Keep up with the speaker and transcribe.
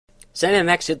Sam &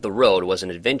 Max Hit the Road was an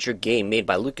adventure game made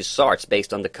by LucasArts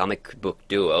based on the comic book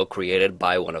duo created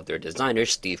by one of their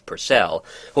designers, Steve Purcell,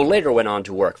 who later went on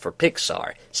to work for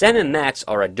Pixar. Sam and Max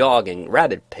are a dog and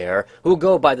rabbit pair who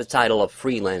go by the title of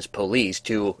freelance police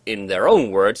to, in their own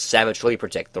words, savagely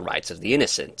protect the rights of the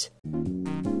innocent.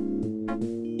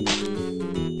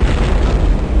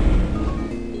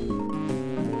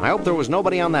 I hope there was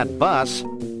nobody on that bus.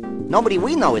 Nobody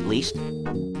we know, at least.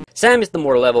 Sam is the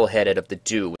more level-headed of the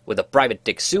two, with a private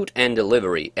dick suit and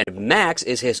delivery, and Max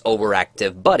is his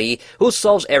overactive buddy, who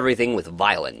solves everything with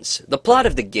violence. The plot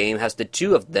of the game has the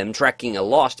two of them tracking a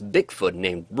lost Bigfoot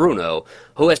named Bruno,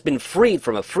 who has been freed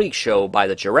from a freak show by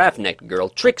the giraffe-necked girl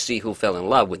Trixie, who fell in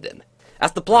love with him.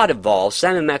 As the plot evolves,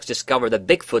 Sam and Max discover that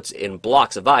Bigfoots in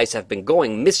blocks of ice have been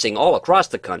going missing all across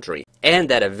the country, and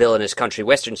that a villainous country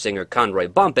western singer Conroy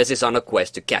Bumpus is on a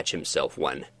quest to catch himself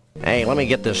one. Hey, let me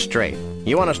get this straight.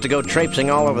 You want us to go traipsing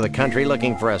all over the country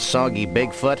looking for a soggy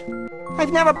Bigfoot?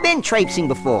 I've never been traipsing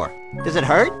before. Does it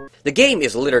hurt? The game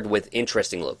is littered with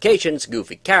interesting locations,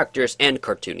 goofy characters, and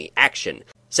cartoony action.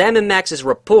 Sam and Max's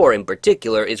rapport in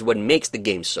particular is what makes the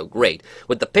game so great,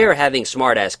 with the pair having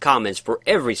smart-ass comments for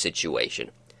every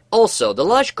situation. Also, the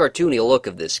lush cartoony look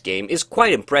of this game is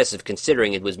quite impressive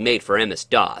considering it was made for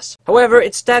MS-DOS. However,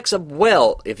 it stacks up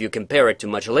well if you compare it to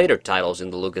much later titles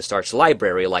in the LucasArts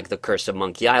library like The Curse of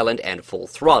Monkey Island and Full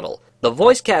Throttle. The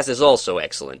voice cast is also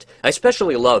excellent. I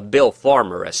especially love Bill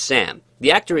Farmer as Sam.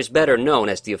 The actor is better known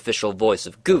as the official voice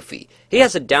of Goofy. He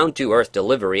has a down-to-earth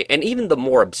delivery, and even the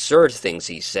more absurd things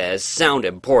he says sound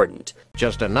important.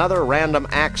 Just another random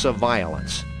acts of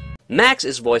violence. Max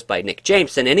is voiced by Nick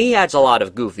Jameson, and he adds a lot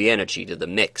of goofy energy to the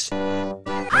mix. I'll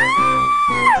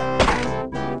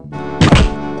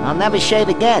never shave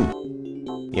again.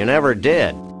 You never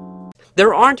did.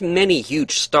 There aren't many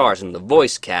huge stars in the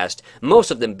voice cast,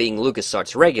 most of them being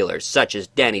LucasArts regulars, such as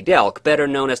Danny Delk, better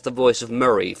known as the voice of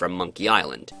Murray from Monkey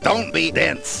Island. Don't be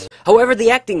dense. However,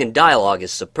 the acting and dialogue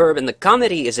is superb, and the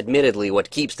comedy is admittedly what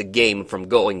keeps the game from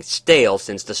going stale,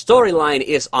 since the storyline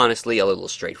is honestly a little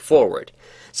straightforward.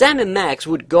 Sam and Max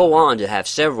would go on to have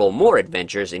several more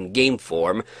adventures in game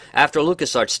form after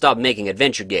LucasArts stopped making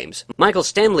adventure games. Michael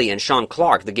Stanley and Sean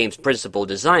Clark, the game's principal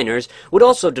designers, would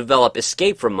also develop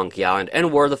Escape from Monkey Island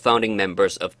and were the founding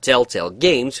members of Telltale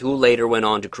Games, who later went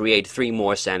on to create 3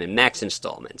 more Sam and Max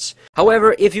installments.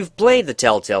 However, if you've played the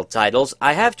Telltale titles,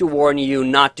 I have to warn you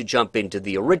not to jump into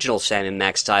the original Sam and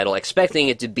Max title expecting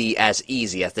it to be as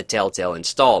easy as the Telltale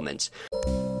installments.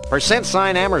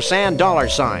 %, ampersand,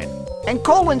 $. And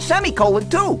colon, semicolon,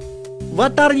 too.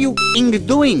 What are you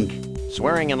doing?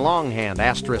 Swearing in longhand,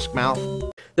 asterisk mouth.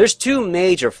 There's 2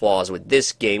 major flaws with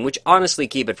this game which honestly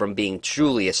keep it from being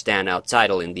truly a standout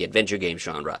title in the adventure game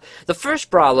genre. The first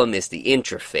problem is the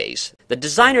interface. The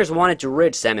designers wanted to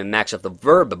rid Sam and Max of the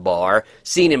verb bar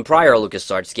seen in prior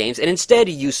LucasArts games, and instead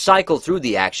you cycle through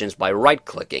the actions by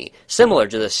right-clicking, similar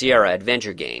to the Sierra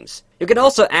adventure games. You can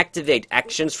also activate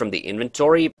actions from the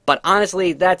inventory, but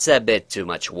honestly, that's a bit too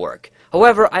much work.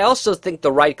 However, I also think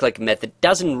the right-click method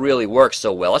doesn't really work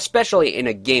so well, especially in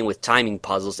a game with timing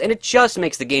puzzles, and it just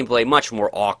makes the gameplay much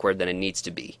more awkward than it needs to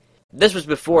be. This was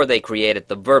before they created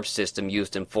the verb system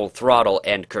used in Full Throttle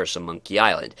and Curse of Monkey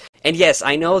Island. And yes,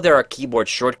 I know there are keyboard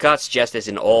shortcuts just as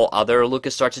in all other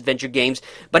LucasArts adventure games,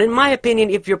 but in my opinion,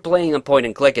 if you're playing a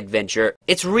point-and-click adventure,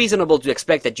 it's reasonable to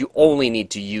expect that you only need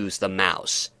to use the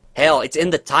mouse. Hell, it's in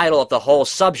the title of the whole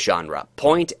subgenre,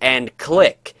 point and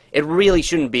click. It really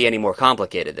shouldn't be any more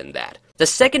complicated than that. The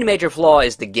second major flaw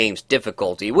is the game's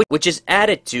difficulty, which is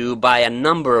added to by a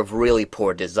number of really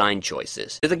poor design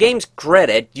choices. To the game's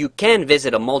credit, you can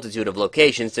visit a multitude of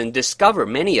locations and discover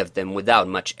many of them without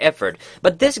much effort,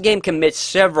 but this game commits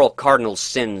several cardinal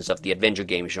sins of the adventure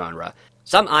game genre.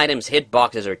 Some items'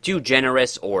 hitboxes are too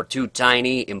generous or too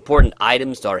tiny, important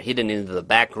items are hidden into the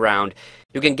background.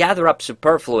 You can gather up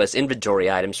superfluous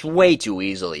inventory items way too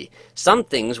easily. Some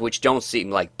things which don't seem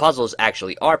like puzzles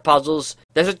actually are puzzles.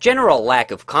 There's a general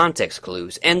lack of context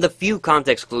clues, and the few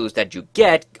context clues that you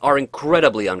get are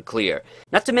incredibly unclear.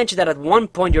 Not to mention that at one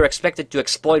point you're expected to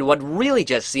exploit what really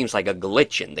just seems like a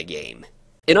glitch in the game.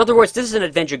 In other words, this is an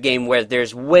adventure game where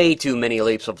there's way too many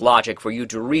leaps of logic for you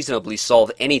to reasonably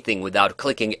solve anything without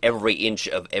clicking every inch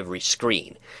of every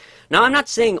screen. Now, I'm not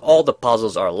saying all the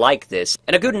puzzles are like this,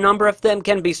 and a good number of them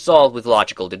can be solved with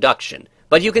logical deduction.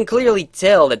 But you can clearly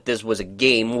tell that this was a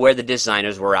game where the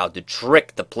designers were out to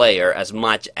trick the player as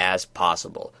much as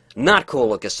possible. Not cool,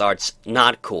 LucasArts,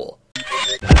 not cool.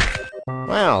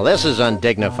 Well, this is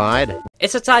undignified.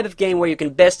 It's a type of game where you can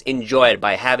best enjoy it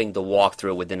by having the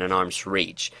walkthrough within an arm's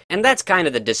reach, and that's kind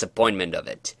of the disappointment of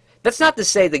it. That's not to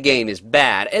say the game is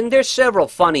bad, and there's several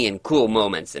funny and cool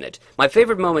moments in it. My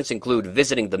favorite moments include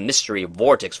visiting the Mystery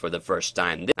Vortex for the first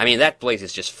time. I mean, that place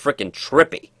is just frickin'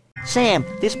 trippy. Sam,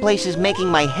 this place is making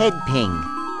my head ping.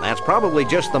 That's probably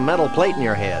just the metal plate in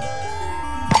your head.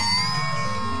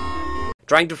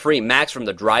 Trying to free Max from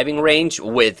the driving range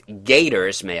with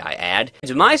gators, may I add.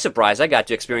 To my surprise, I got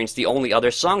to experience the only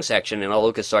other song section in a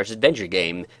LucasArts adventure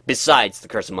game, besides The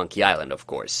Curse of Monkey Island, of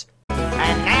course.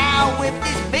 And now with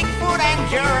this Bigfoot and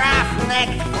giraffe neck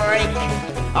freak,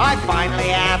 I finally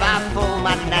have a full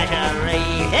menagerie.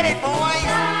 Hit it, boys!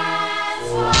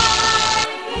 That's why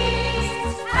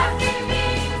he's asking me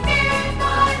feared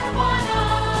by the one.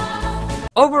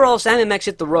 Overall, Sam & Max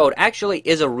Hit the Road actually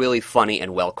is a really funny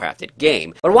and well-crafted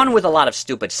game, but one with a lot of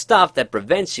stupid stuff that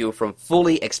prevents you from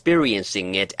fully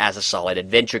experiencing it as a solid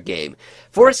adventure game.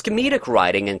 For its comedic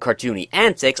writing and cartoony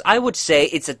antics, I would say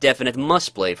it's a definite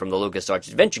must-play from the LucasArts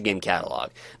adventure game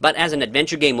catalog, but as an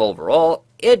adventure game overall,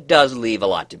 it does leave a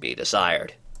lot to be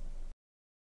desired.